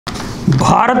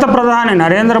భారత ప్రధాని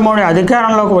నరేంద్ర మోడీ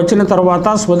అధికారంలోకి వచ్చిన తర్వాత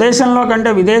స్వదేశంలో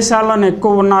కంటే విదేశాల్లోనే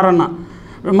ఎక్కువ ఉన్నారన్న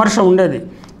విమర్శ ఉండేది.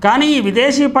 కానీ ఈ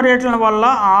విదేశీ పర్యటన వల్ల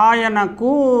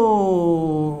ఆయనకు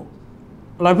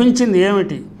లభించింది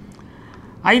ఏమిటి?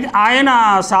 ఆయన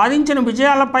సాధించిన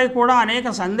విజయాలపై కూడా అనేక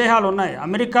సందేహాలు ఉన్నాయి.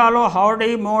 అమెరికాలో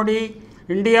హౌడీ మోడీ,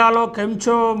 ఇండియాలో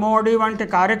కెంచో మోడీ వంటి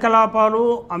కార్యకలాపాలు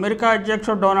అమెరికా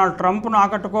అధ్యక్షుడు డొనాల్డ్ ట్రంప్ను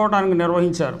ఆకట్టుకోవడానికి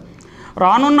నిర్వహించారు.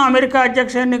 రానున్న అమెరికా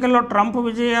అధ్యక్ష ఎన్నికల్లో ట్రంప్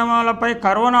విజయాలపై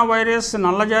కరోనా వైరస్,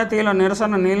 నల్లజాతీయుల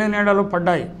నిరసన నీలినీడలు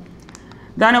పడ్డాయి.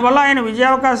 దానివల్ల ఆయన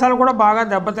విజయావకాశాలు కూడా బాగా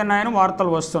దెబ్బతిన్నాయని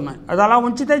వార్తలు వస్తున్నాయి. అది అలా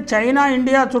ఉంచితే చైనా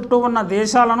ఇండియా చుట్టూ ఉన్న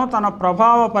దేశాలను తన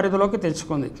ప్రభావ పరిధిలోకి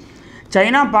తెచ్చుకుంది.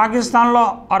 చైనా పాకిస్తాన్లో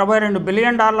 $62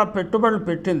 బిలియన్ పెట్టుబడులు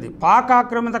పెట్టింది. పాక్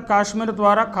ఆక్రమిత కాశ్మీర్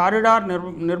ద్వారా కారిడార్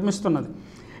నిర్మిస్తున్నది.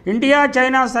 ఇండియా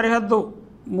చైనా సరిహద్దు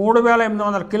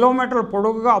 3800 కిలోమీటర్ల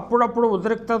పొడుగుగా అప్పుడప్పుడు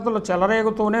ఉద్రిక్తతలు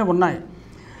చెలరేగుతూనే ఉన్నాయి.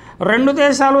 రెండు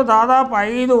దేశాలు దాదాపు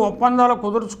 5 ఒప్పందాలు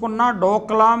కుదుర్చుకున్న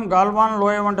డోక్లాం, గాల్వాన్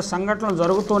లోయ వంటి సంఘటనలు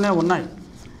జరుగుతూనే ఉన్నాయి.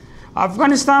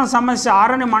 ఆఫ్ఘనిస్తాన్ సమస్య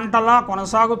ఆరని మంటలా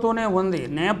కొనసాగుతూనే ఉంది.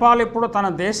 నేపాల్ ఇప్పుడు తన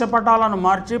దేశ పటాలను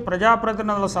మార్చి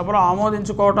ప్రజాప్రతినిధుల సభలో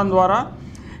ఆమోదించుకోవడం ద్వారా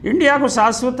ఇండియాకు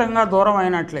శాశ్వతంగా దూరం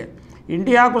అయినట్లే.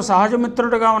 ఇండియాకు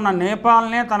సహజమిత్రుడిగా ఉన్న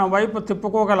నేపాల్నే తన వైపు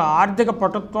తిప్పుకోగల ఆర్థిక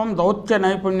పటుత్వం, దౌత్య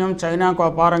నైపుణ్యం చైనాకు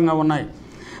అపారంగా ఉన్నాయి.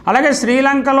 అలాగే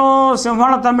శ్రీలంకలో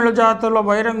సింహళ తమిళ జాతుల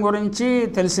వైరం గురించి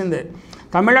తెలిసిందే.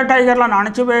 తమిళ టైగర్లను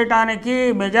అణచివేయటానికి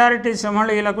మెజారిటీ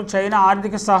సింహళీయులకు చైనా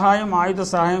ఆర్థిక సహాయం, ఆయుధ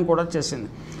సహాయం కూడా చేసింది.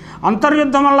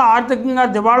 అంతర్యుద్ధం వల్ల ఆర్థికంగా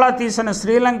దివాళా తీసిన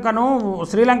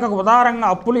శ్రీలంకకు ఉదారంగా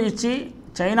అప్పులు ఇచ్చి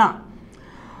చైనా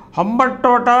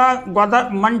హంబట్టోట,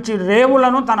 మంచి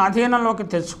రేవులను తన అధీనంలోకి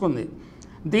తెచ్చుకుంది.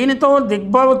 దీనితో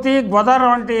దిగ్భౌతి, గ్వదర్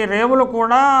వంటి రేవులు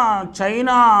కూడా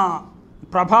చైనా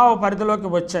ప్రభావ పరిధిలోకి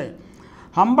వచ్చాయి.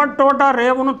 హంబట్టోట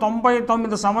రేవును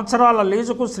 99 సంవత్సరాల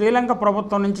లీజుకు శ్రీలంక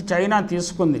ప్రభుత్వం నుంచి చైనా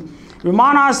తీసుకుంది.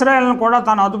 విమానాశ్రయాలను కూడా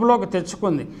తన అదుపులోకి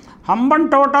తెచ్చుకుంది.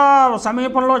 హంబట్టోట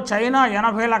సమీపంలో చైనా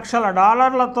 $80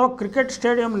 లక్షల క్రికెట్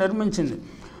స్టేడియం నిర్మించింది.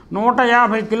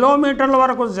 150 కిలోమీటర్ల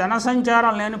వరకు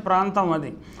జనసంచారం లేని ప్రాంతం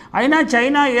అది. అయినా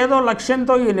చైనా ఏదో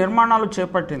లక్ష్యంతో ఈ నిర్మాణాలు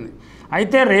చేపట్టింది.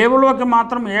 అయితే రేవులోకి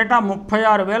మాత్రం ఏటా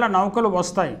 36,000 నౌకలు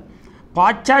వస్తాయి.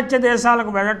 పాశ్చాత్య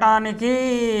దేశాలకు వెళ్ళటానికి,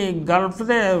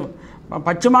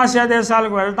 పశ్చిమాసియా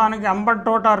దేశాలకు వెళ్ళటానికి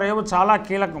హంబట్టోట రేవు చాలా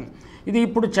కీలకం. ఇది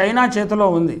ఇప్పుడు చైనా చేతిలో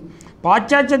ఉంది.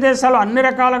 పాశ్చాత్య దేశాలు అన్ని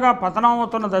రకాలుగా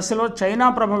పతనమవుతున్న దశలో చైనా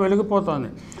ప్రభ వెలిగిపోతోంది.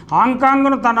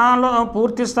 హాంకాంగ్ను తనలో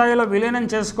పూర్తి స్థాయిలో విలీనం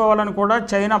చేసుకోవాలని కూడా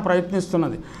చైనా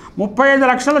ప్రయత్నిస్తున్నది. 35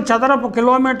 లక్షల చదరపు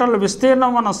కిలోమీటర్ల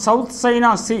విస్తీర్ణం ఉన్న సౌత్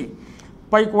చైనా సీ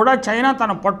పై కూడా చైనా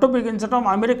తన పట్టు బిగించడం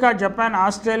అమెరికా, జపాన్,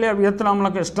 ఆస్ట్రేలియా,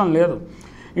 వియత్నాంలకు ఇష్టం లేదు.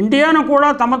 ఇండియాను కూడా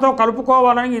తమతో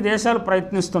కలుపుకోవాలని ఈ దేశాలు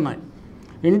ప్రయత్నిస్తున్నాయి.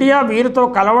 ఇండియా వీరితో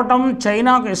కలవటం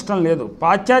చైనాకు ఇష్టం లేదు.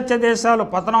 పాశ్చాత్య దేశాలు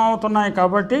పతనం అవుతున్నాయి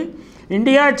కాబట్టి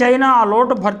ఇండియా, చైనా ఆ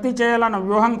లోటు భర్తీ చేయాలన్న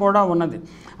వ్యూహం కూడా ఉన్నది.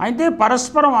 అయితే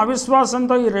పరస్పరం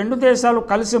అవిశ్వాసంతో ఈ రెండు దేశాలు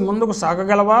కలిసి ముందుకు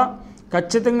సాగగలవా?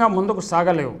 ఖచ్చితంగా ముందుకు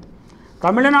సాగలేవు.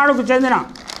 తమిళనాడుకు చెందిన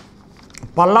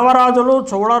పల్లవరాజులు,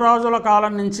 చోళరాజుల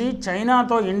కాలం నుంచి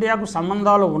చైనాతో ఇండియాకు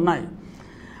సంబంధాలు ఉన్నాయి.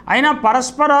 అయినా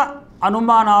పరస్పర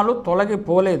అనుమానాలు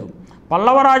తొలగిపోలేదు.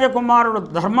 పల్లవ రాజకుమారుడు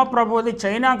ధర్మప్రబోధి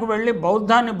చైనాకు వెళ్ళి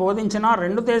బౌద్ధాన్ని బోధించినా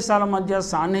రెండు దేశాల మధ్య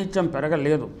సాన్నిహిత్యం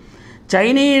పెరగలేదు.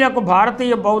 చైనీయులకు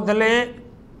భారతీయ బౌద్ధులే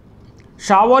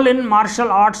షావోలిన్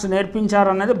మార్షల్ ఆర్ట్స్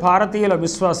నేర్పించారన్నది భారతీయుల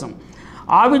విశ్వాసం.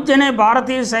 ఆ విద్యనే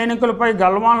భారతీయ సైనికులపై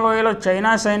గల్వాన్ లోయలో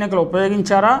చైనా సైనికులు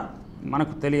ఉపయోగించారా?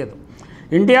 మనకు తెలియదు.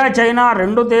 ఇండియా, చైనా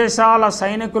రెండు దేశాల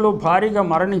సైనికులు భారీగా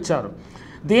మరణించారు.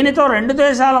 దీనితో రెండు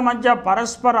దేశాల మధ్య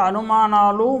పరస్పర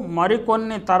అనుమానాలు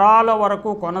మరికొన్ని తరాల వరకు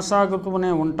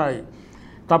కొనసాగుతూనే ఉంటాయి,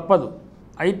 తప్పదు.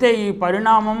 అయితే ఈ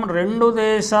పరిణామం రెండు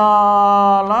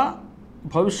దేశాల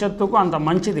భవిష్యత్తుకు అంత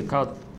మంచిది కాదు.